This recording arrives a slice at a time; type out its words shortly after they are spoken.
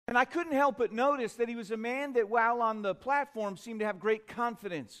And I couldn't help but notice that he was a man that while on the platform seemed to have great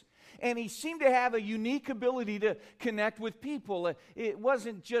confidence. And he seemed to have a unique ability to connect with people. It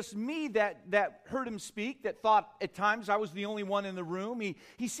wasn't just me that heard him speak, that thought at times I was the only one in the room.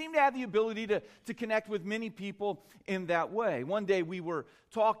 He seemed to have the ability to connect with many people in that way. One day we were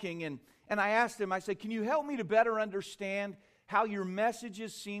talking, and I asked him, I said, can you help me to better understand how your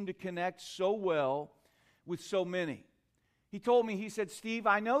messages seem to connect so well with so many? He told me, he said, Steve,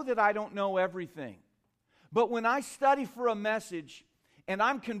 I know that I don't know everything, but when I study for a message and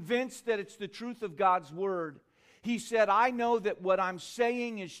I'm convinced that it's the truth of God's Word, he said, I know that what I'm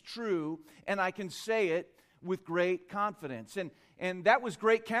saying is true and I can say it with great confidence. And that was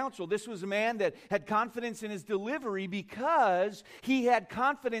great counsel. This was a man that had confidence in his delivery because he had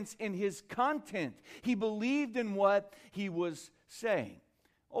confidence in his content. He believed in what he was saying.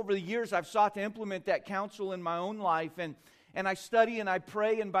 Over the years, I've sought to implement that counsel in my own life, and I study and I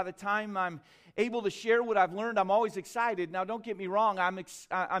pray, and by the time I'm able to share what I've learned, I'm always excited. Now, don't get me wrong,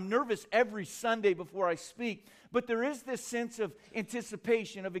 I'm nervous every Sunday before I speak, but there is this sense of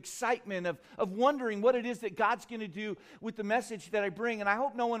anticipation, of excitement, of wondering what it is that God's going to do with the message that I bring. And I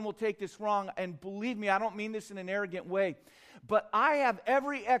hope no one will take this wrong, and believe me, I don't mean this in an arrogant way, but I have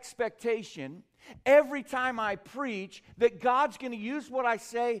every expectation every time I preach that God's going to use what I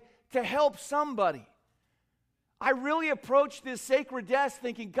say to help somebody. I really approach this sacred desk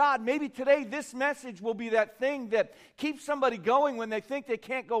thinking, God, maybe today this message will be that thing that keeps somebody going when they think they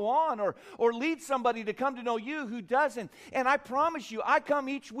can't go on, or lead somebody to come to know you who doesn't. And I promise you, I come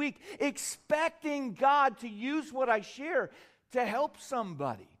each week expecting God to use what I share to help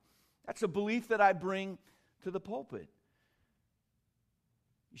somebody. That's a belief that I bring to the pulpit.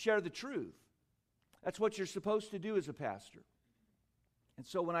 You share the truth. That's what you're supposed to do as a pastor. And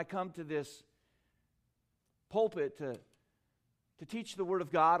so when I come to this pulpit to teach the Word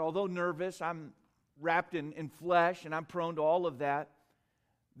of God, although nervous, I'm wrapped in flesh and I'm prone to all of that,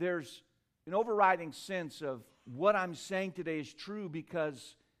 there's an overriding sense of what I'm saying today is true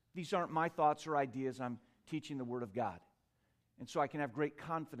because these aren't my thoughts or ideas. I'm teaching the Word of God. And so I can have great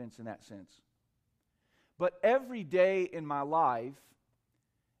confidence in that sense. But every day in my life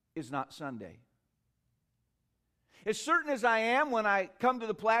is not Sunday. As certain as I am when I come to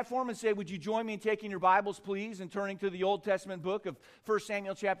the platform and say, would you join me in taking your Bibles, please, and turning to the Old Testament book of 1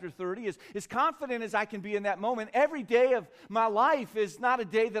 Samuel chapter 30, as confident as I can be in that moment, every day of my life is not a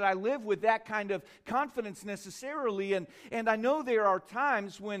day that I live with that kind of confidence necessarily. And I know there are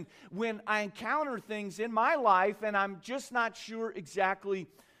times when I encounter things in my life and I'm just not sure exactly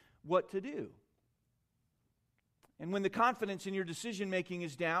what to do. And when the confidence in your decision-making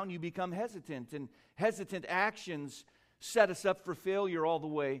is down, you become hesitant, and hesitant actions set us up for failure all the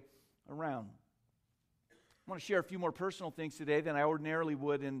way around. I want to share a few more personal things today than I ordinarily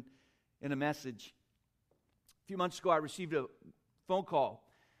would in a message. A few months ago, I received a phone call.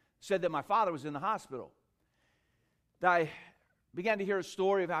 It said that my father was in the hospital. I began to hear a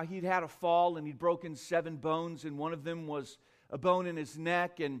story of how he'd had a fall and he'd broken 7 bones, and one of them was a bone in his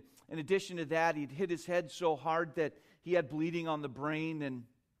neck, and in addition to that, he'd hit his head so hard that he had bleeding on the brain,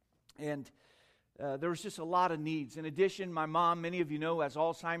 and there was just a lot of needs. In addition, my mom, many of you know, has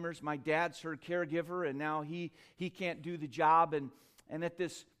Alzheimer's. My dad's her caregiver, and now he can't do the job. And at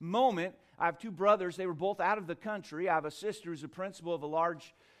this moment, I have 2 brothers. They were both out of the country. I have a sister who's a principal of a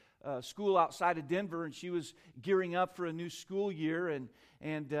large school outside of Denver, and she was gearing up for a new school year,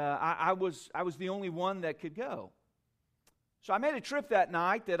 and I was the only one that could go. So I made a trip that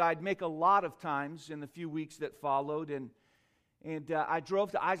night that I'd make a lot of times in the few weeks that followed, and I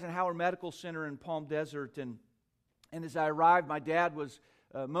drove to Eisenhower Medical Center in Palm Desert, and as I arrived, my dad was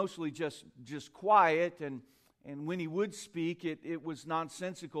mostly just quiet, and when he would speak, it was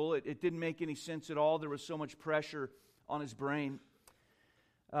nonsensical. It didn't make any sense at all. There was so much pressure on his brain.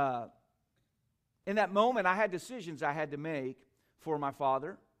 In that moment, I had decisions I had to make for my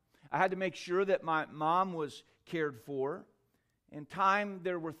father. I had to make sure that my mom was cared for. In time,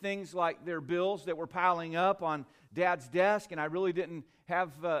 there were things like their bills that were piling up on Dad's desk, and I really didn't have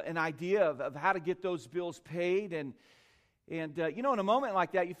an idea of how to get those bills paid. And you know, in a moment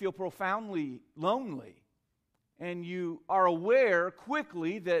like that, you feel profoundly lonely. And you are aware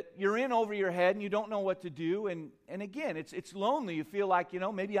quickly that you're in over your head and you don't know what to do. And again, it's lonely. You feel like, you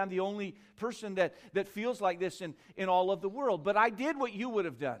know, maybe I'm the only person that feels like this in all of the world. But I did what you would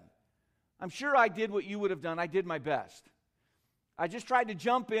have done. I'm sure I did what you would have done. I did my best. I just tried to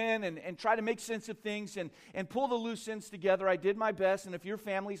jump in and try to make sense of things and pull the loose ends together. I did my best, and if your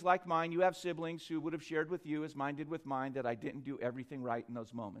family's like mine, you have siblings who would have shared with you, as mine did with mine, that I didn't do everything right in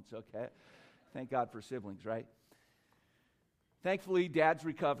those moments, okay? Thank God for siblings, right? Thankfully, Dad's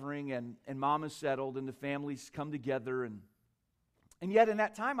recovering and Mom is settled and the family's come together. And yet in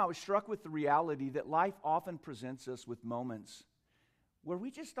that time, I was struck with the reality that life often presents us with moments where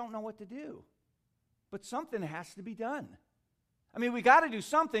we just don't know what to do. But something has to be done. I mean, we got to do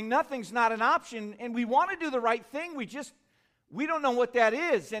something. Nothing's not an option, and we want to do the right thing. We don't know what that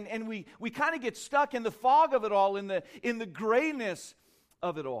is, and we kind of get stuck in the fog of it all, in the grayness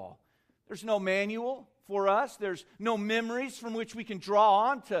of it all. There's no manual for us. There's no memories from which we can draw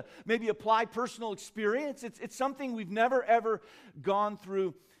on to maybe apply personal experience. It's something we've never, ever gone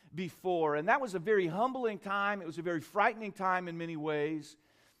through before. And that was a very humbling time. It was a very frightening time in many ways.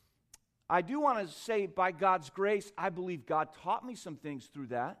 I do want to say, by God's grace, I believe God taught me some things through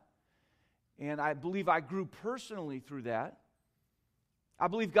that. And I believe I grew personally through that. I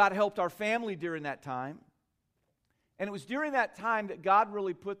believe God helped our family during that time. And it was during that time that God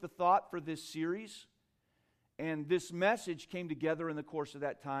really put the thought for this series. And this message came together in the course of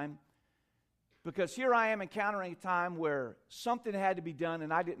that time. Because here I am encountering a time where something had to be done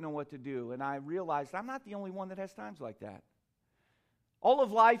and I didn't know what to do. And I realized I'm not the only one that has times like that. All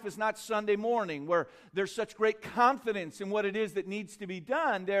of life is not Sunday morning where there's such great confidence in what it is that needs to be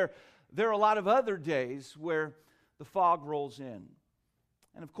done. There are a lot of other days where the fog rolls in.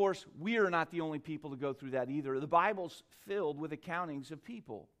 And of course, we are not the only people to go through that either. The Bible's filled with accountings of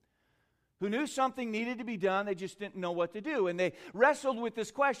people who knew something needed to be done, they just didn't know what to do. And they wrestled with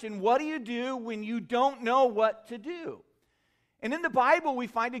this question, what do you do when you don't know what to do? And in the Bible, we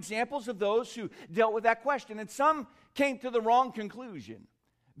find examples of those who dealt with that question. And some came to the wrong conclusion.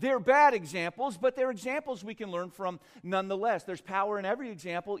 They're bad examples, but they're examples we can learn from nonetheless. There's power in every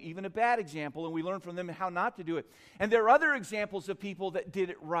example, even a bad example, and we learn from them how not to do it. And there are other examples of people that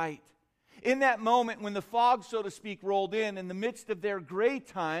did it right. In that moment when the fog, so to speak, rolled in the midst of their gray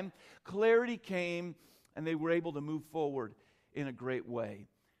time, clarity came and they were able to move forward in a great way.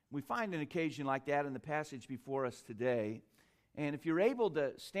 We find an occasion like that in the passage before us today. And if you're able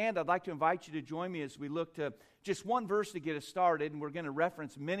to stand, I'd like to invite you to join me as we look to just one verse to get us started. And we're going to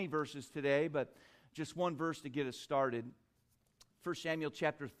reference many verses today, but just one verse to get us started. 1 Samuel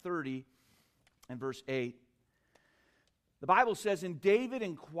chapter 30 and verse 8. The Bible says, "And David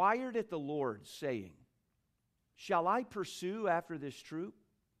inquired at the Lord, saying, Shall I pursue after this troop?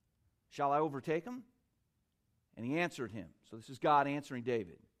 Shall I overtake them? And he answered him." So this is God answering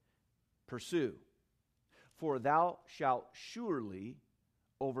David. "Pursue, for thou shalt surely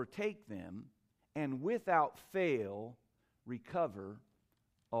overtake them, and without fail recover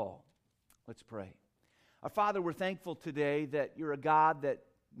all." Let's pray. Our Father, we're thankful today that you're a God that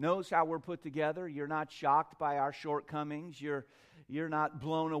knows how we're put together. You're not shocked by our shortcomings. You're not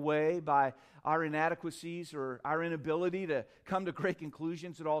blown away by our inadequacies or our inability to come to great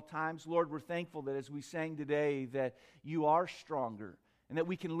conclusions at all times. Lord, we're thankful that as we sang today that you are stronger and that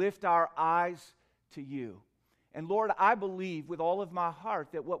we can lift our eyes to you. And Lord, I believe with all of my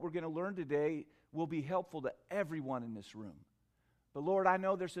heart that what we're going to learn today will be helpful to everyone in this room. But Lord, I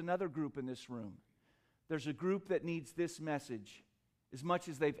know there's another group in this room. There's a group that needs this message as much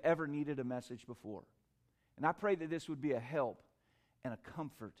as they've ever needed a message before. And I pray that this would be a help and a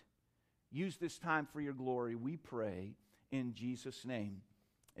comfort. Use this time for your glory, we pray in Jesus' name.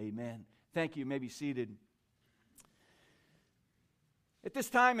 Amen. Thank you. You may be seated. At this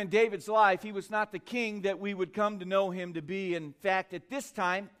time in David's life, he was not the king that we would come to know him to be. In fact, at this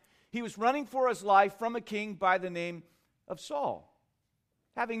time, he was running for his life from a king by the name of Saul.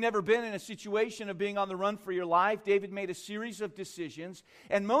 Having never been in a situation of being on the run for your life, David made a series of decisions,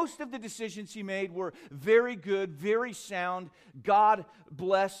 and most of the decisions he made were very good, very sound,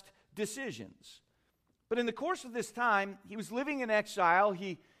 God-blessed decisions. But in the course of this time, he was living in exile.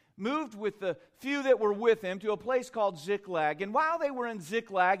 He moved with the few that were with him to a place called Ziklag. And while they were in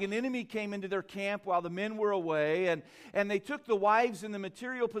Ziklag, an enemy came into their camp while the men were away, and they took the wives and the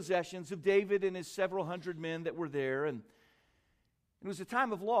material possessions of David and his several hundred men that were there, and it was a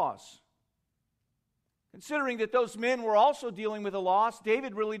time of loss. Considering that those men were also dealing with a loss,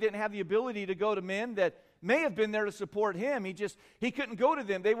 David really didn't have the ability to go to men that may have been there to support him. He couldn't go to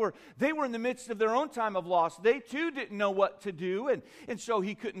them. They were in the midst of their own time of loss. They too didn't know what to do, and so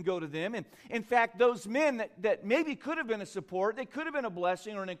he couldn't go to them. And in fact, those men that maybe could have been a support, they could have been a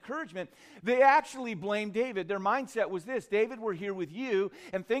blessing or an encouragement, they actually blamed David. Their mindset was this: David, we're here with you,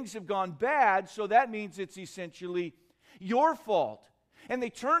 and things have gone bad, so that means it's essentially your fault. And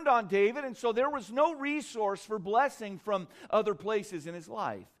they turned on David, and so there was no resource for blessing from other places in his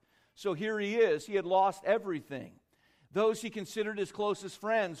life. So here he is. He had lost everything. Those he considered his closest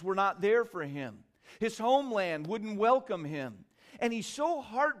friends were not there for him. His homeland wouldn't welcome him. And he's so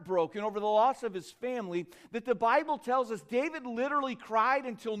heartbroken over the loss of his family that the Bible tells us David literally cried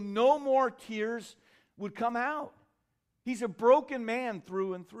until no more tears would come out. He's a broken man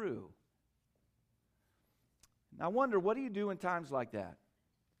through and through. I wonder, what do you do in times like that?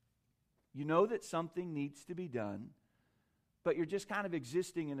 You know that something needs to be done, but you're just kind of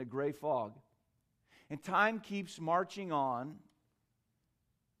existing in a gray fog. And time keeps marching on,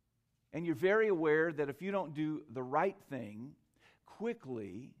 and you're very aware that if you don't do the right thing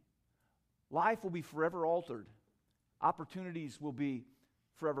quickly, life will be forever altered. Opportunities will be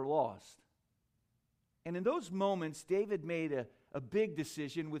forever lost. And in those moments, David made a big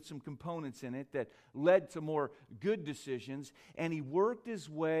decision with some components in it that led to more good decisions, and he worked his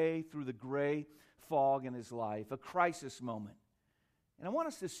way through the gray fog in his life, a crisis moment. And I want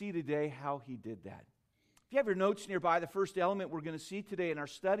us to see today how he did that. If you have your notes nearby, the first element we're going to see today in our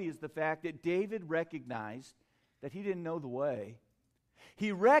study is the fact that David recognized that he didn't know the way.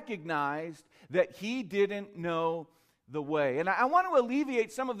 He recognized that he didn't know the way. And I want to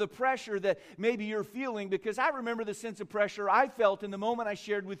alleviate some of the pressure that maybe you're feeling, because I remember the sense of pressure I felt in the moment I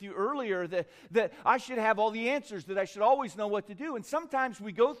shared with you earlier that I should have all the answers, that I should always know what to do. And sometimes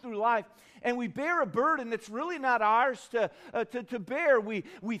we go through life and we bear a burden that's really not ours to bear.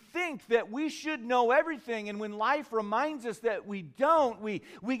 We think that we should know everything, and when life reminds us that we don't, we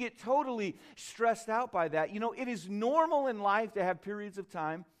get totally stressed out by that. You know, it is normal in life to have periods of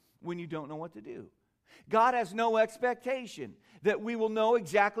time when you don't know what to do. God has no expectation that we will know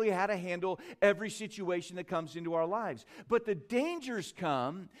exactly how to handle every situation that comes into our lives. But the dangers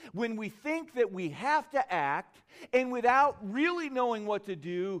come when we think that we have to act, and without really knowing what to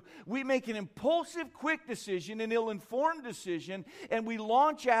do, we make an impulsive, quick decision, an ill-informed decision, and we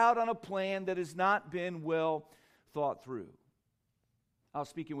launch out on a plan that has not been well thought through. I was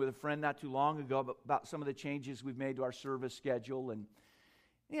speaking with a friend not too long ago about some of the changes we've made to our service schedule, and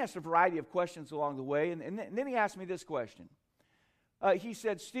he asked a variety of questions along the way, and then he asked me this question. He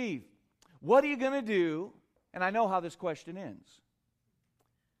said, Steve, what are you going to do? And I know how this question ends.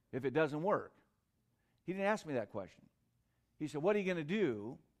 If it doesn't work. He didn't ask me that question. He said, what are you going to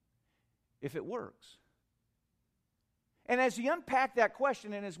do if it works? And as he unpacked that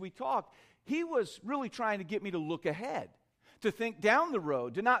question and as we talked, he was really trying to get me to look ahead, to think down the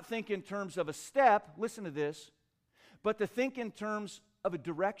road, to not think in terms of a step, listen to this, but to think in terms of a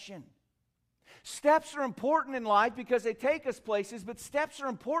direction. Steps are important in life because they take us places, but steps are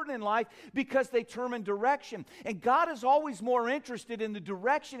important in life because they determine direction. And God is always more interested in the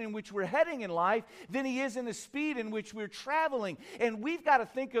direction in which we're heading in life than He is in the speed in which we're traveling. And we've got to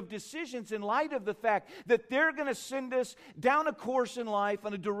think of decisions in light of the fact that they're going to send us down a course in life,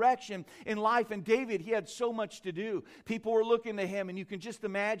 on a direction in life. And David, he had so much to do. People were looking to him, and you can just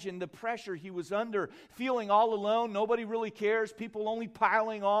imagine the pressure he was under, feeling all alone. Nobody really cares. People only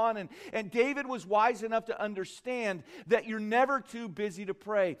piling on. And David was wise enough to understand that you're never too busy to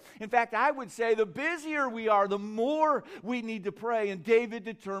pray. In fact, I would say the busier we are, the more we need to pray. And David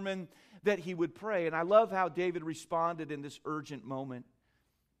determined that he would pray. And I love how David responded in this urgent moment.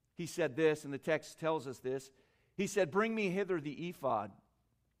 He said this, and the text tells us this. He said, bring me hither the ephod.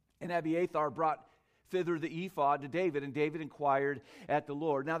 And Abiathar brought thither the ephod to David, and David inquired at the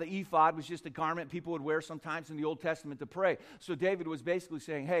Lord. Now, the ephod was just a garment people would wear sometimes in the Old Testament to pray. So David was basically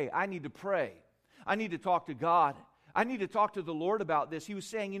saying, hey, I need to pray. I need to talk to God. I need to talk to the Lord about this. He was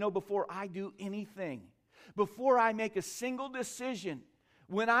saying, before I do anything, before I make a single decision,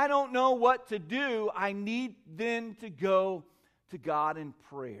 when I don't know what to do, I need then to go to God in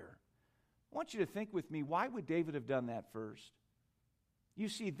prayer. I want you to think with me, why would David have done that first? You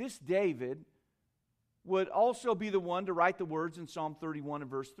see, this David would also be the one to write the words in Psalm 31 and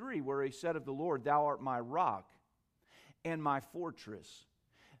verse 3, where he said of the Lord, thou art my rock and my fortress.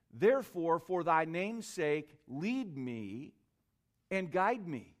 Therefore, for thy name's sake, lead me and guide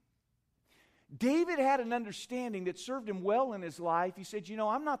me. David had an understanding that served him well in his life. He said,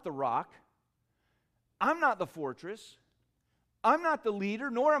 I'm not the rock. I'm not the fortress. I'm not the leader,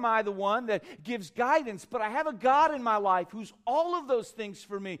 nor am I the one that gives guidance, but I have a God in my life who's all of those things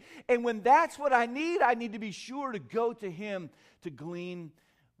for me. And when that's what I need to be sure to go to Him to glean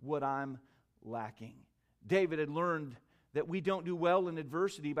what I'm lacking. David had learned that we don't do well in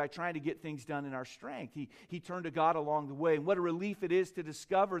adversity by trying to get things done in our strength. He turned to God along the way. And what a relief it is to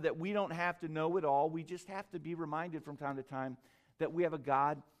discover that we don't have to know it all. We just have to be reminded from time to time that we have a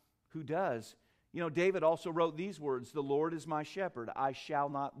God who does. David also wrote these words, the Lord is my shepherd, I shall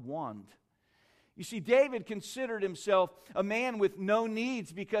not want. You see, David considered himself a man with no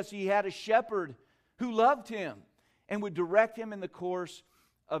needs because he had a shepherd who loved him and would direct him in the course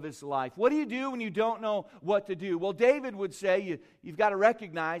of his life. What do you do when you don't know what to do? Well, David would say you've got to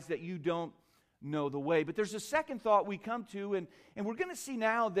recognize that you don't know the way. But there's a second thought we come to, and we're going to see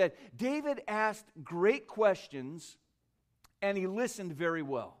now that David asked great questions and he listened very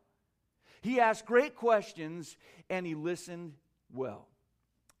well. He asked great questions and he listened well.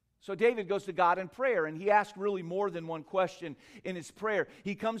 So David goes to God in prayer, and he asked really more than one question in his prayer.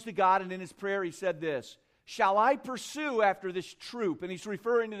 He comes to God, and in his prayer he said this, "Shall I pursue after this troop?" And he's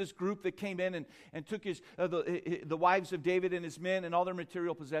referring to this group that came in and took the wives of David and his men and all their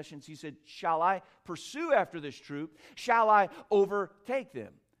material possessions. He said, "Shall I pursue after this troop? Shall I overtake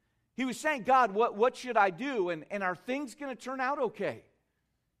them?" He was saying, God, what should I do? And are things going to turn out okay?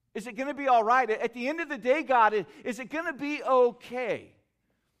 Is it going to be all right? At the end of the day, God, is it going to be okay?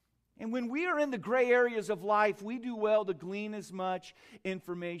 And when we are in the gray areas of life, we do well to glean as much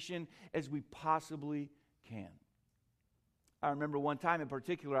information as we possibly can. I remember one time in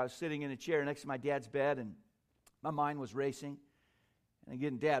particular, I was sitting in a chair next to my dad's bed, and my mind was racing. And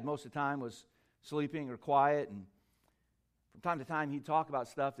again, Dad most of the time was sleeping or quiet, and from time to time he'd talk about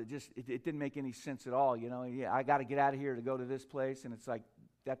stuff that just, it didn't make any sense at all. You know, I got to get out of here to go to this place, and it's like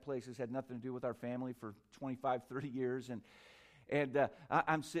that place has had nothing to do with our family for 25, 30 years, and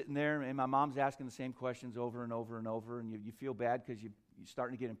I'm sitting there, and my mom's asking the same questions over and over and over, and you feel bad because you're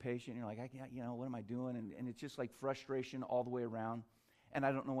starting to get impatient. You're like, what am I doing? And it's just like frustration all the way around, and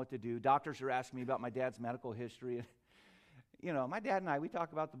I don't know what to do. Doctors are asking me about my dad's medical history. My dad and I, we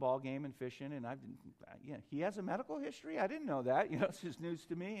talk about the ball game and fishing, and he has a medical history? I didn't know that. It's just news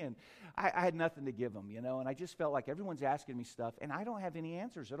to me, and I had nothing to give him, and I just felt like everyone's asking me stuff, and I don't have any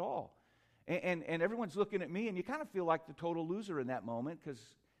answers at all. And everyone's looking at me, and you kind of feel like the total loser in that moment because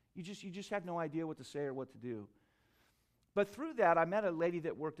you just have no idea what to say or what to do. But through that, I met a lady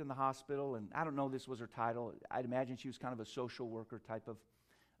that worked in the hospital, and I don't know this was her title. I'd imagine she was kind of a social worker type of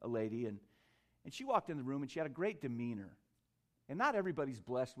a lady. And she walked in the room, and she had a great demeanor. And not everybody's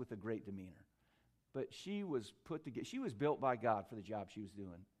blessed with a great demeanor. But she was put together. She was built by God for the job she was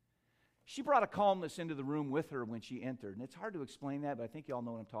doing. She brought a calmness into the room with her when she entered. And it's hard to explain that, but I think you all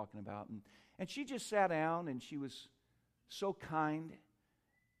know what I'm talking about. And she just sat down, and she was so kind.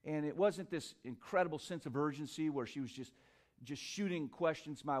 And it wasn't this incredible sense of urgency where she was just shooting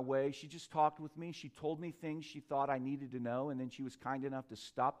questions my way. She just talked with me. She told me things she thought I needed to know. And then she was kind enough to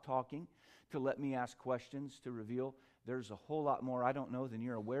stop talking, to let me ask questions, to reveal there's a whole lot more I don't know than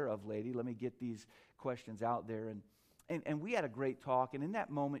you're aware of, lady. Let me get these questions out there. And we had a great talk, and in that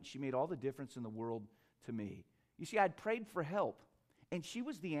moment, she made all the difference in the world to me. You see, I'd prayed for help, and she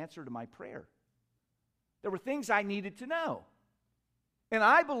was the answer to my prayer. There were things I needed to know. And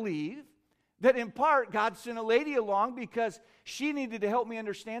I believe that in part, God sent a lady along because she needed to help me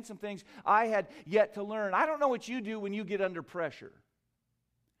understand some things I had yet to learn. I don't know what you do when you get under pressure.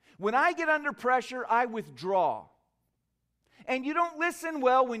 When I get under pressure, I withdraw. And you don't listen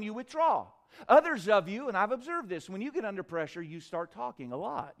well when you withdraw. Others of you, and I've observed this, when you get under pressure, you start talking a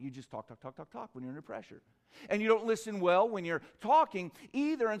lot. You just talk when you're under pressure. And you don't listen well when you're talking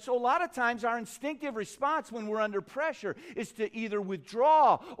either. And so a lot of times our instinctive response when we're under pressure is to either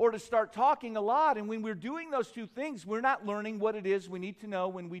withdraw or to start talking a lot. And when we're doing those two things, we're not learning what it is we need to know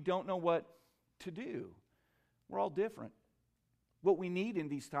when we don't know what to do. We're all different. What we need in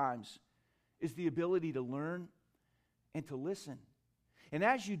these times is the ability to learn and to listen. And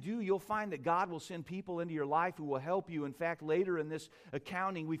as you do, you'll find that God will send people into your life who will help you. In fact, later in this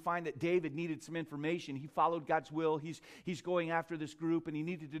accounting, we find that David needed some information. He followed God's will. He's going after this group, and he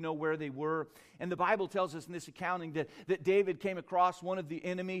needed to know where they were. And the Bible tells us in this accounting that David came across one of the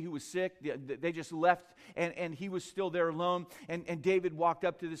enemy who was sick. They just left, and he was still there alone. And David walked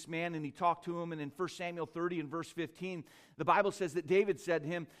up to this man, and he talked to him. And in 1 Samuel 30 and verse 15, the Bible says that David said to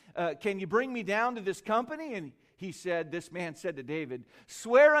him, "Can you bring me down to this company?" And this man said to David,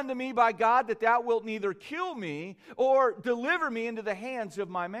 "Swear unto me by God that thou wilt neither kill me or deliver me into the hands of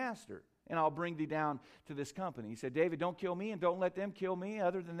my master, and I'll bring thee down to this company." He said, "David, don't kill me and don't let them kill me.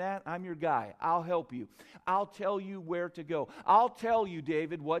 Other than that, I'm your guy. I'll help you. I'll tell you where to go. I'll tell you,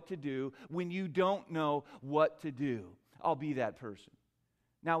 David, what to do when you don't know what to do. I'll be that person."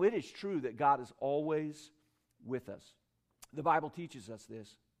 Now, it is true that God is always with us. The Bible teaches us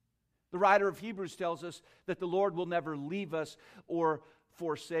this. The writer of Hebrews tells us that the Lord will never leave us or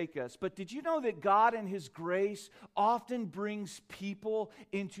forsake us. But did you know that God in His grace often brings people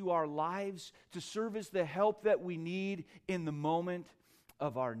into our lives to serve as the help that we need in the moment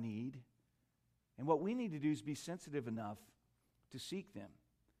of our need? And what we need to do is be sensitive enough to seek them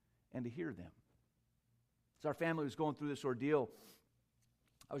and to hear them. As our family was going through this ordeal,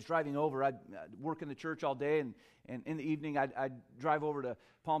 I was driving over. I'd work in the church all day, and in the evening I'd drive over to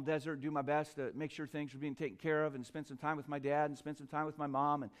Palm Desert, do my best to make sure things were being taken care of, and spend some time with my dad and spend some time with my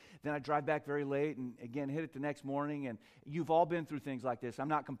mom. And then I'd drive back very late and again hit it the next morning. And you've all been through things like this. I'm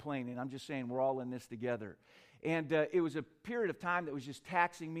not complaining. I'm just saying we're all in this together. And it was a period of time that was just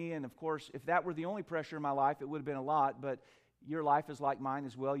taxing me. And of course, if that were the only pressure in my life, it would have been a lot. But your life is like mine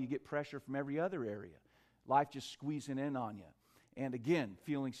as well. You get pressure from every other area. Life just squeezing in on you. And again,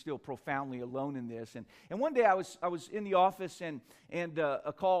 feeling still profoundly alone in this. And one day I was in the office and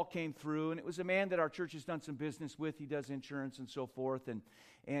a call came through, and it was a man that our church has done some business with. He does insurance and so forth.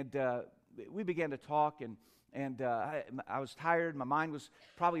 And we began to talk, and I was tired. My mind was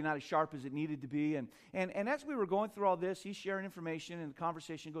probably not as sharp as it needed to be. And as we were going through all this, he's sharing information, and the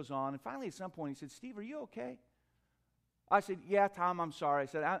conversation goes on. And finally, at some point, he said, "Steve, are you okay?" I said, "Yeah, Tom, I'm sorry." I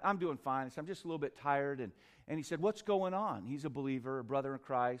said, I'm doing fine. I said, "I'm just a little bit tired." And he said, "What's going on?" He's a believer, a brother in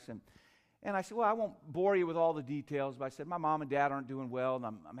Christ. And I said, "Well, I won't bore you with all the details." But I said, "My mom and dad aren't doing well, and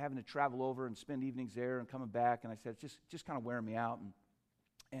I'm having to travel over and spend evenings there and coming back." And I said, "It's just kind of wearing me out."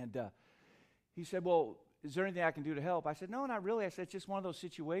 And he said, "Well, is there anything I can do to help?" I said, "No, not really." I said, "It's just one of those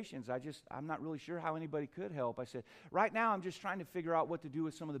situations. I'm not really sure how anybody could help." I said, "Right now I'm just trying to figure out what to do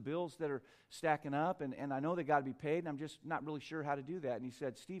with some of the bills that are stacking up, and I know they got to be paid, and I'm just not really sure how to do that." And he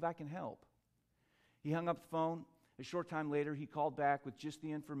said, "Steve, I can help." He hung up the phone. A short time later, he called back with just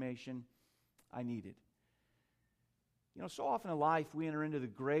the information I needed. You know, so often in life we enter into the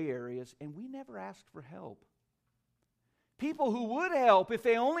gray areas, and we never ask for help. People who would help, if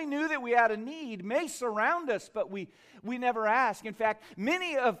they only knew that we had a need, may surround us, but we never ask. In fact,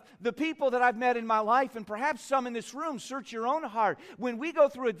 many of the people that I've met in my life, and perhaps some in this room, search your own heart. When we go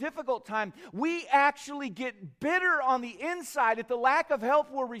through a difficult time, we actually get bitter on the inside at the lack of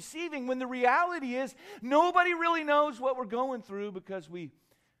help we're receiving, when the reality is nobody really knows what we're going through because we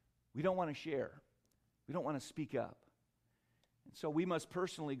don't want to share. We don't want to speak up. So we must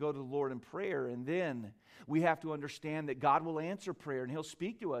personally go to the Lord in prayer, and then we have to understand that God will answer prayer, and He'll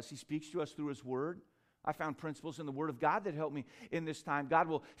speak to us. He speaks to us through His Word. I found principles in the Word of God that helped me in this time. God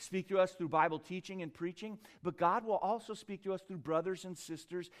will speak to us through Bible teaching and preaching, but God will also speak to us through brothers and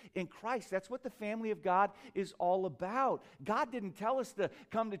sisters in Christ. That's what the family of God is all about. God didn't tell us to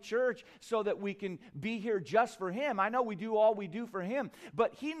come to church so that we can be here just for Him. I know we do all we do for Him,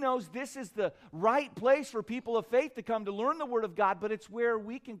 but He knows this is the right place for people of faith to come to learn the Word of God, but it's where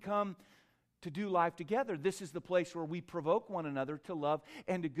we can come to do life together. This is the place where we provoke one another to love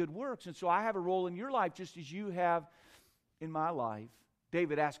and to good works. And so I have a role in your life just as you have in my life.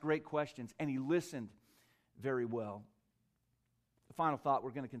 David asked great questions, and he listened very well. The final thought we're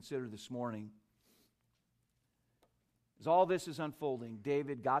going to consider this morning, as all this is unfolding,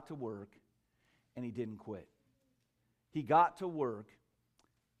 David got to work, and he didn't quit. He got to work,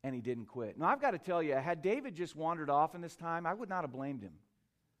 and he didn't quit. Now, I've got to tell you, had David just wandered off in this time, I would not have blamed him.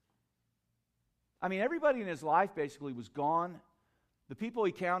 I mean, everybody in his life basically was gone. The people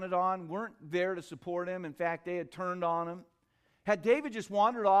he counted on weren't there to support him. In fact, they had turned on him. Had David just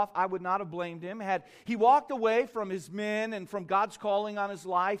wandered off, I would not have blamed him. Had he walked away from his men and from God's calling on his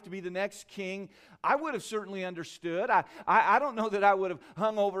life to be the next king, I would have certainly understood. I don't know that I would have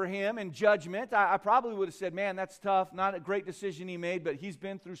hung over him in judgment. I probably would have said, "Man, that's tough. Not a great decision he made, but he's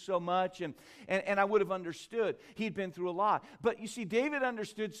been through so much." And I would have understood. He'd been through a lot. But you see, David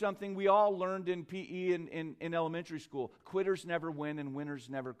understood something we all learned in PE in elementary school. Quitters never win and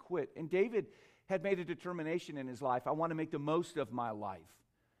winners never quit. And David had made a determination in his life. I want to make the most of my life.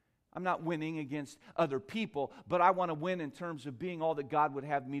 I'm not winning against other people, but I want to win in terms of being all that God would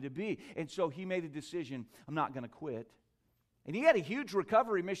have me to be. And so he made a decision, I'm not going to quit. And he had a huge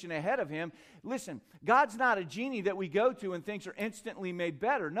recovery mission ahead of him. Listen, God's not a genie that we go to and things are instantly made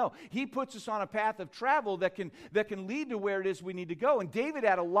better. No, He puts us on a path of travel that can lead to where it is we need to go. And David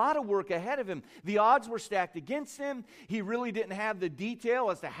had a lot of work ahead of him. The odds were stacked against him. He really didn't have the detail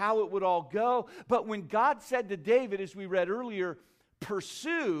as to how it would all go. But when God said to David, as we read earlier,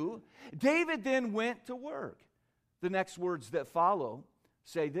 pursue, David then went to work. The next words that follow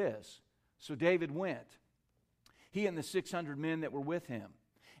say this: so David went, he and the 600 men that were with him,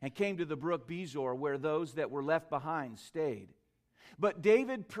 and came to the brook Bezor, where those that were left behind stayed. But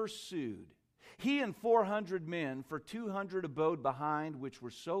David pursued, he and 400 men, for 200 abode behind, which were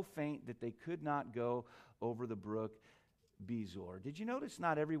so faint that they could not go over the brook Bezor. Did you notice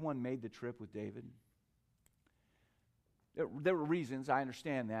not everyone made the trip with David? There were reasons, I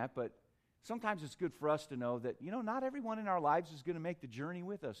understand that, but sometimes it's good for us to know that, not everyone in our lives is going to make the journey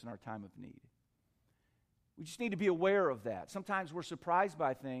with us in our time of need. We just need to be aware of that. Sometimes we're surprised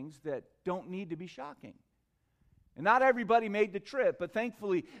by things that don't need to be shocking. And not everybody made the trip, but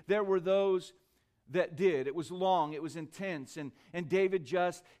thankfully there were those that did. It was long, it was intense, and David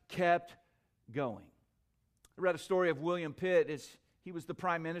just kept going. I read a story of William Pitt as he was the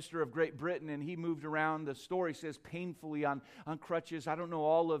Prime Minister of Great Britain, and he moved around, the story says, painfully on crutches. I don't know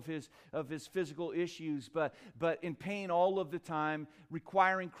all of his physical issues, but in pain all of the time,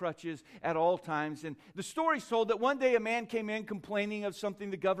 requiring crutches at all times. And the story's told that one day a man came in complaining of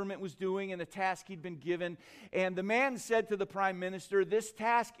something the government was doing and a task he'd been given. And the man said to the Prime Minister, "This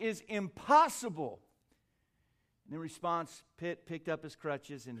task is impossible." And in response, Pitt picked up his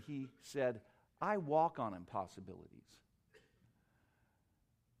crutches and he said, "I walk on impossibilities."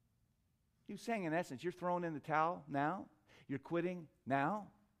 He was saying, in essence, you're throwing in the towel now? You're quitting now?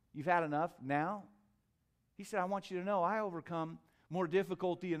 You've had enough now? He said, I want you to know I overcome more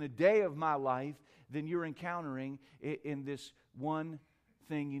difficulty in a day of my life than you're encountering in this one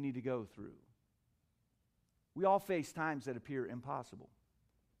thing you need to go through. We all face times that appear impossible.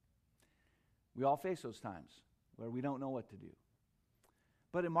 We all face those times where we don't know what to do.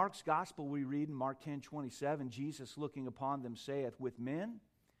 But in Mark's gospel, we read in Mark 10:27, Jesus looking upon them saith, with men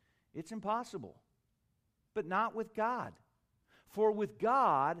it's impossible, but not with God. For with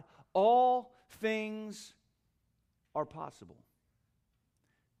God all things are possible.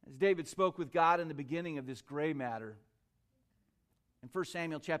 As David spoke with God in the beginning of this gray matter, in 1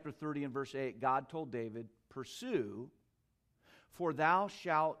 Samuel chapter 30 and verse 8, God told David, pursue, for thou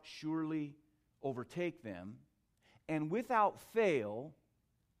shalt surely overtake them, and without fail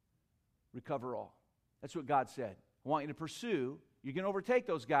recover all. That's what God said. I want you to pursue. You're going to overtake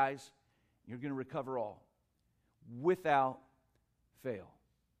those guys. You're going to recover all without fail.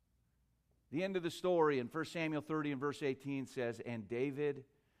 The end of the story in 1 Samuel 30 and verse 18 says, and David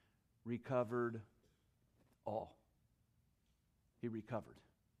recovered all. He recovered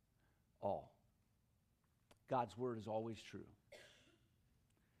all. God's word is always true.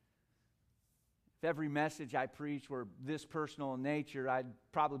 If every message I preach were this personal in nature, I'd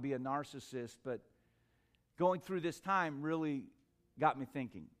probably be a narcissist, but going through this time really got me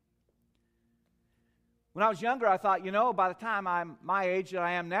thinking. When I was younger, I thought, by the time I'm my age that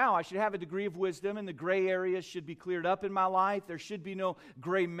I am now, I should have a degree of wisdom, and the gray areas should be cleared up in my life. There should be no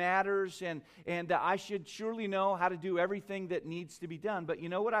gray matters, and I should surely know how to do everything that needs to be done. But you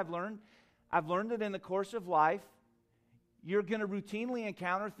know what I've learned? I've learned that in the course of life, you're going to routinely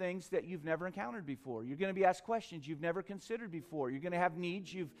encounter things that you've never encountered before. You're going to be asked questions you've never considered before. You're going to have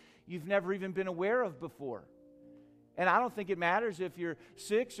needs you've never even been aware of before. And I don't think it matters if you're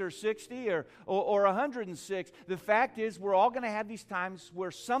 6 or 60 or 106. The fact is, we're all going to have these times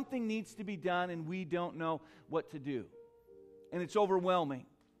where something needs to be done and we don't know what to do. And it's overwhelming.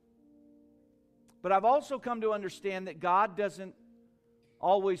 But I've also come to understand that God doesn't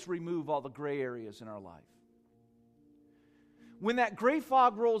always remove all the gray areas in our life. When that gray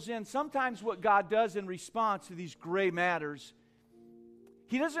fog rolls in, sometimes what God does in response to these gray matters,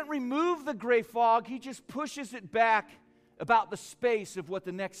 He doesn't remove the gray fog, He just pushes it back about the space of what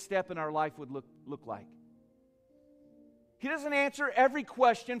the next step in our life would look like. He doesn't answer every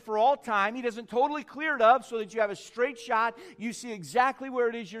question for all time. He doesn't totally clear it up so that you have a straight shot. You see exactly where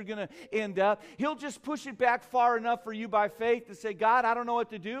it is you're going to end up. He'll just push it back far enough for you by faith to say, God, I don't know what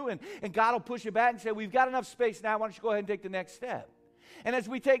to do. And God will push it back and say, we've got enough space now. Why don't you go ahead and take the next step? And as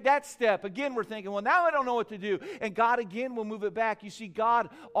we take that step, again, we're thinking, well, now I don't know what to do. And God, again, will move it back. You see, God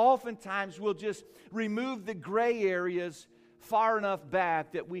oftentimes will just remove the gray areas far enough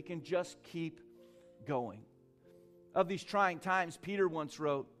back that we can just keep going. Of these trying times, Peter once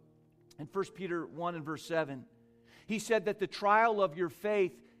wrote in 1 Peter 1 and verse 7, he said that the trial of your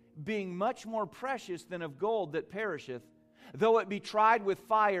faith, being much more precious than of gold that perisheth, though it be tried with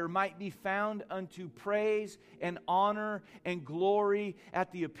fire, might be found unto praise and honor and glory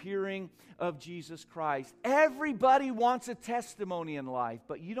at the appearing of Jesus Christ. Everybody wants a testimony in life,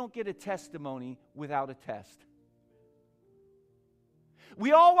 but you don't get a testimony without a test.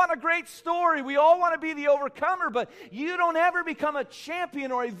 We all want a great story. We all want to be the overcomer, but you don't ever become a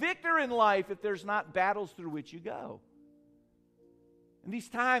champion or a victor in life if there's not battles through which you go. And these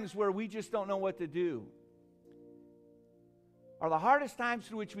times where we just don't know what to do are the hardest times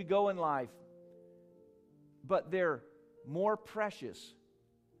through which we go in life, but they're more precious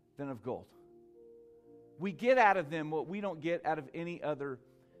than of gold. We get out of them what we don't get out of any other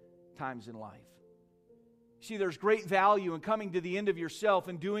times in life. See, there's great value in coming to the end of yourself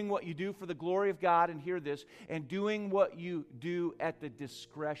and doing what you do for the glory of God, and hear this, and doing what you do at the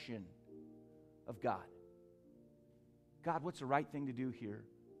discretion of God. God, what's the right thing to do here?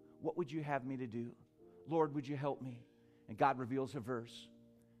 What would you have me to do? Lord, would you help me? And God reveals a verse.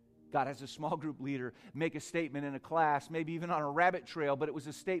 God has a small group leader make a statement in a class, maybe even on a rabbit trail, but it was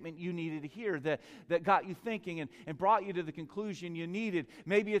a statement you needed to hear that got you thinking and brought you to the conclusion you needed.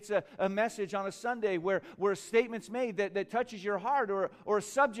 Maybe it's a message on a Sunday where a statement's made that touches your heart, or a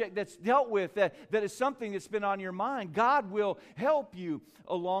subject that's dealt with that is something that's been on your mind. God will help you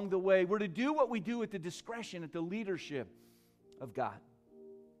along the way. We're to do what we do at the discretion, at the leadership of God.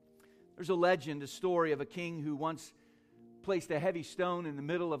 There's a legend, a story of a king who once placed a heavy stone in the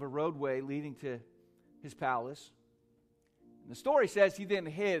middle of a roadway leading to his palace. And the story says he then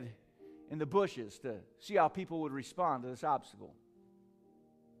hid in the bushes to see how people would respond to this obstacle.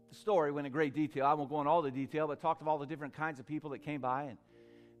 The story went in great detail. I won't go into all the detail, but talked of all the different kinds of people that came by, and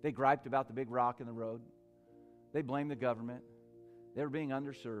they griped about the big rock in the road. They blamed the government. They were being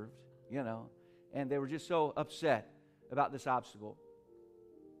underserved, and they were just so upset about this obstacle.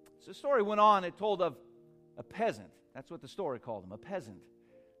 So the story went on. It told of a peasant. That's what the story called him, a peasant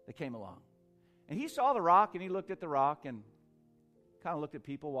that came along. And he saw the rock, and he looked at the rock and kind of looked at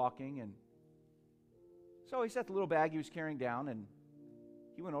people walking. And so he set the little bag he was carrying down, and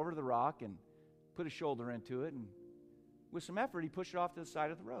he went over to the rock and put his shoulder into it. And with some effort, he pushed it off to the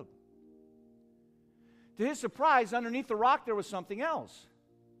side of the road. To his surprise, underneath the rock, there was something else.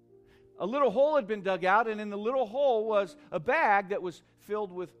 A little hole had been dug out, and in the little hole was a bag that was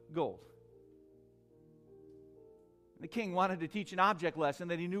filled with gold. The king wanted to teach an object lesson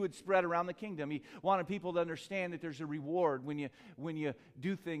that he knew would spread around the kingdom. He wanted people to understand that there's a reward when you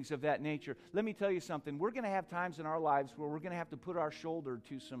do things of that nature. Let me tell you something. We're going to have times in our lives where we're going to have to put our shoulder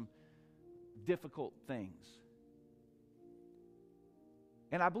to some difficult things.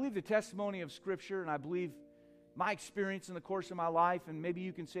 And I believe the testimony of Scripture, and I believe my experience in the course of my life, and maybe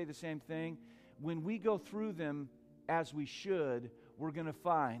you can say the same thing, when we go through them as we should, we're going to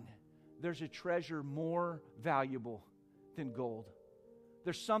find there's a treasure more valuable than gold.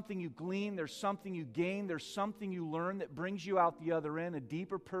 There's something you glean, there's something you gain, there's something you learn that brings you out the other end, a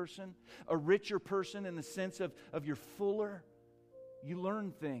deeper person, a richer person in the sense of you're fuller. You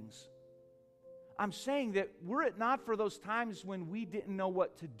learn things. I'm saying that were it not for those times when we didn't know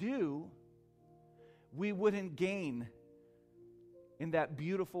what to do, we wouldn't gain in that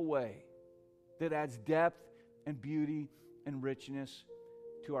beautiful way that adds depth and beauty and richness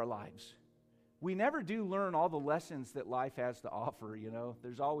to our lives. We never do learn all the lessons that life has to offer,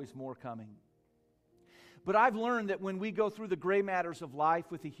 There's always more coming. But I've learned that when we go through the gray matters of life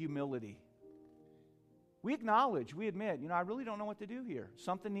with a humility, we acknowledge, we admit, I really don't know what to do here.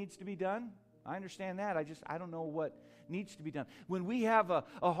 Something needs to be done. I understand that. I don't know what needs to be done. When we have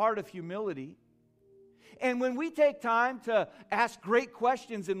a heart of humility, and when we take time to ask great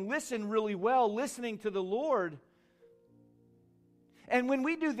questions and listen really well, listening to the Lord, and when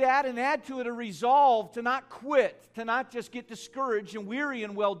we do that and add to it a resolve to not quit, to not just get discouraged and weary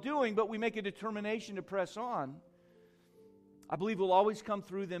in well-doing, but we make a determination to press on, I believe we'll always come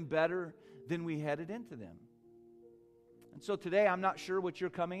through them better than we headed into them. And so today, I'm not sure what you're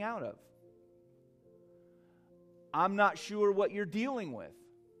coming out of. I'm not sure what you're dealing with.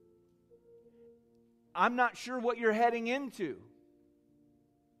 I'm not sure what you're heading into.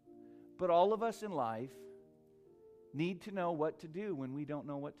 But all of us in life need to know what to do when we don't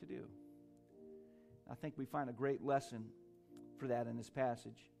know what to do. I think we find a great lesson for that in this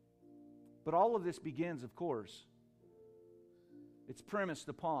passage. But all of this begins, of course, it's premised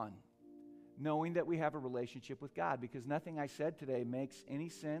upon knowing that we have a relationship with God, because nothing I said today makes any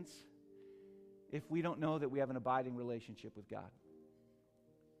sense if we don't know that we have an abiding relationship with God.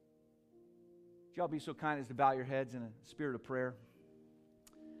 Would y'all be so kind as to bow your heads in a spirit of prayer?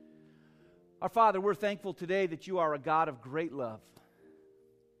 Our Father, we're thankful today that you are a God of great love.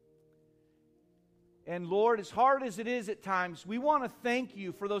 And Lord, as hard as it is at times, we want to thank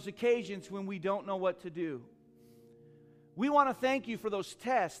you for those occasions when we don't know what to do. We want to thank you for those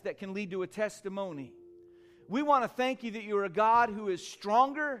tests that can lead to a testimony. We want to thank you that you are a God who is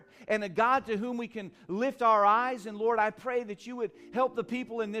stronger and a God to whom we can lift our eyes. And Lord, I pray that you would help the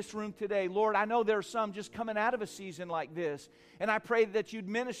people in this room today. Lord, I know there are some just coming out of a season like this. And I pray that you'd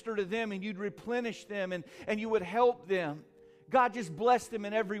minister to them and you'd replenish them and you would help them. God, just bless them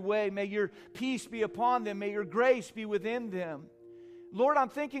in every way. May your peace be upon them. May your grace be within them. Lord, I'm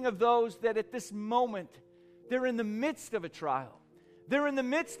thinking of those that at this moment, they're in the midst of a trial. They're in the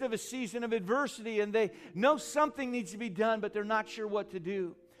midst of a season of adversity and they know something needs to be done, but they're not sure what to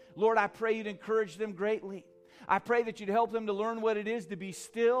do. Lord, I pray you'd encourage them greatly. I pray that you'd help them to learn what it is to be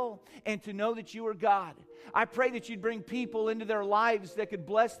still and to know that you are God. I pray that you'd bring people into their lives that could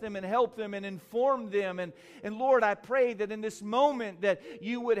bless them and help them and inform them. And Lord, I pray that in this moment that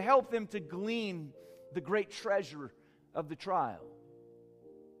you would help them to glean the great treasure of the trial.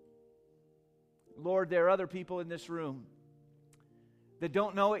 Lord, there are other people in this room that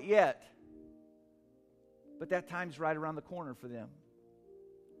don't know it yet, but that time's right around the corner for them.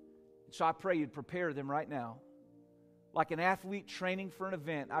 So I pray you'd prepare them right now. Like an athlete training for an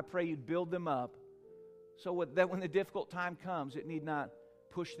event, I pray you'd build them up so that when the difficult time comes, it need not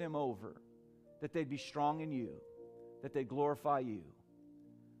push them over, that they'd be strong in you, that they'd glorify you.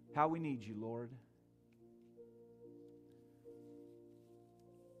 How we need you, Lord.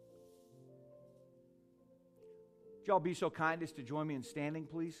 Would y'all be so kind as to join me in standing,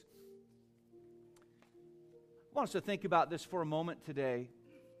 please? I want us to think about this for a moment today.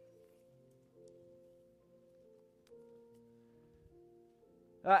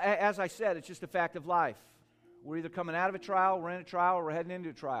 As I said, it's just a fact of life. We're either coming out of a trial, we're in a trial, or we're heading into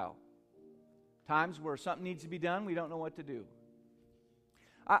a trial. Times where something needs to be done, we don't know what to do.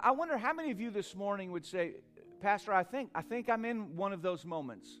 I wonder how many of you this morning would say, Pastor, I think I'm in one of those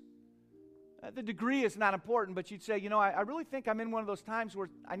moments. The degree is not important, but you'd say, I really think I'm in one of those times where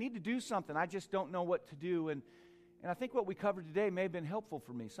I need to do something. I just don't know what to do. And I think what we covered today may have been helpful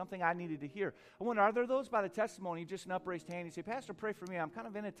for me, something I needed to hear. I wonder, are there those by the testimony, just an upraised hand, you say, Pastor, pray for me. I'm kind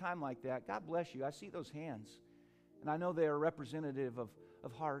of in a time like that. God bless you. I see those hands. And I know they are representative of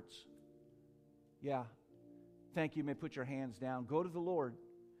hearts. Yeah. Thank you. You may put your hands down. Go to the Lord.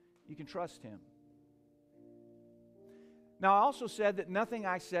 You can trust Him. Now, I also said that nothing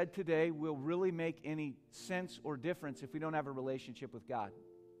I said today will really make any sense or difference if we don't have a relationship with God.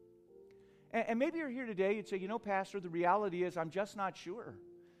 And maybe you're here today, you'd say, Pastor, the reality is I'm just not sure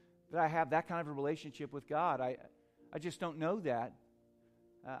that I have that kind of a relationship with God. I just don't know that.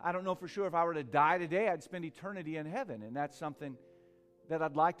 I don't know for sure if I were to die today, I'd spend eternity in heaven. And that's something that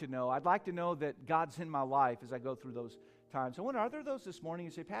I'd like to know. I'd like to know that God's in my life as I go through those times. I wonder, are there those this morning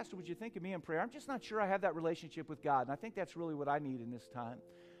who say, Pastor, would you think of me in prayer? I'm just not sure I have that relationship with God. And I think that's really what I need in this time.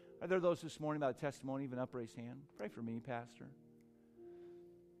 Are there those this morning by the testimony, even upraised hand? Pray for me, Pastor.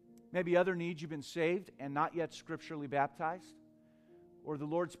 Maybe other needs, you've been saved and not yet scripturally baptized. Or the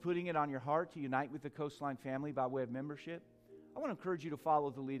Lord's putting it on your heart to unite with the Coastline family by way of membership. I want to encourage you to follow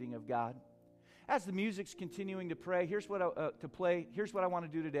the leading of God. As the music's continuing to play, here's what I want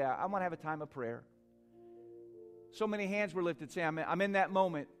to do today. I want to have a time of prayer. So many hands were lifted. Say, I'm in that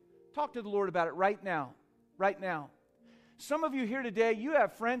moment. Talk to the Lord about it right now. Right now. Some of you here today, you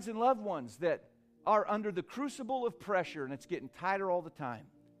have friends and loved ones that are under the crucible of pressure, and it's getting tighter all the time.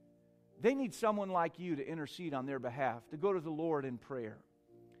 They need someone like you to intercede on their behalf, to go to the Lord in prayer.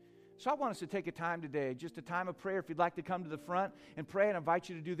 So I want us to take a time today, just a time of prayer. If you'd like to come to the front and pray, and I invite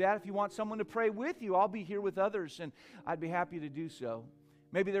you to do that. If you want someone to pray with you, I'll be here with others, and I'd be happy to do so.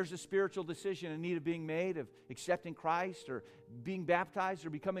 Maybe there's a spiritual decision in need of being made, of accepting Christ or being baptized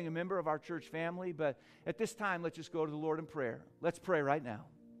or becoming a member of our church family. But at this time, let's just go to the Lord in prayer. Let's pray right now.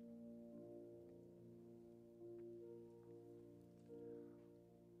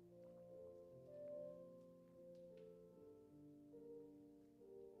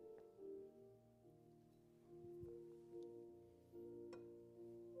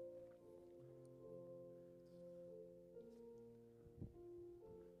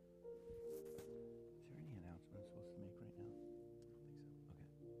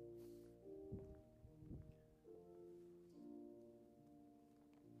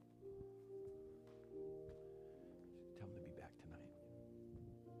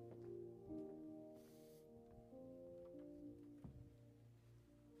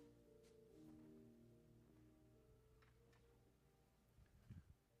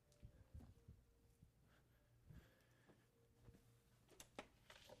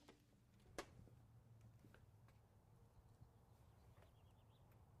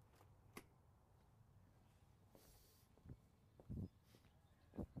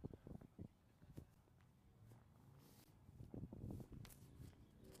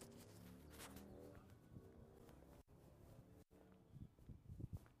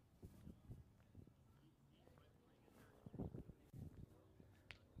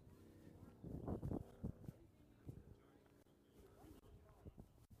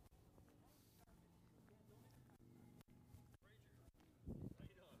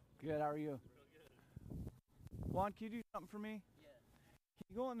 Good, how are you? Juan, can you do something for me? Yeah. Can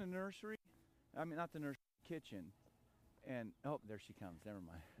you go in the nursery? I mean, not the nursery, kitchen. And, oh, there she comes. Never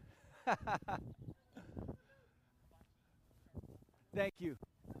mind. Thank you.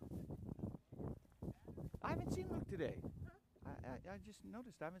 I haven't seen Luke today. Huh? I just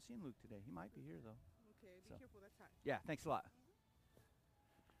noticed I haven't seen Luke today. He might be here, though. Okay, be careful, that's hot. Yeah, thanks a lot.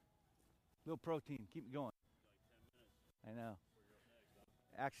 Little protein. Keep it going. I know.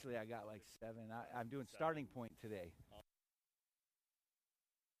 Actually, I got like 7. I'm doing starting point today.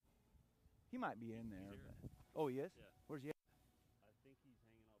 He might be in there. He's here. But, oh, he is? Yeah. Where's he at? I think he's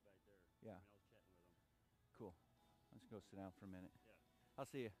hanging out back there. Yeah. I was chatting with him. Cool. Let's go sit down for a minute. Yeah. I'll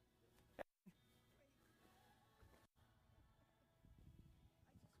see you.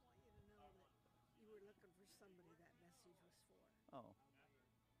 I just want you to know that you were looking for somebody that message was for. Oh,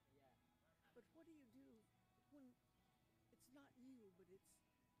 But what do you do when it's not you, but it's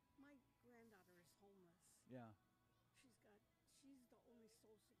my granddaughter is homeless yeah.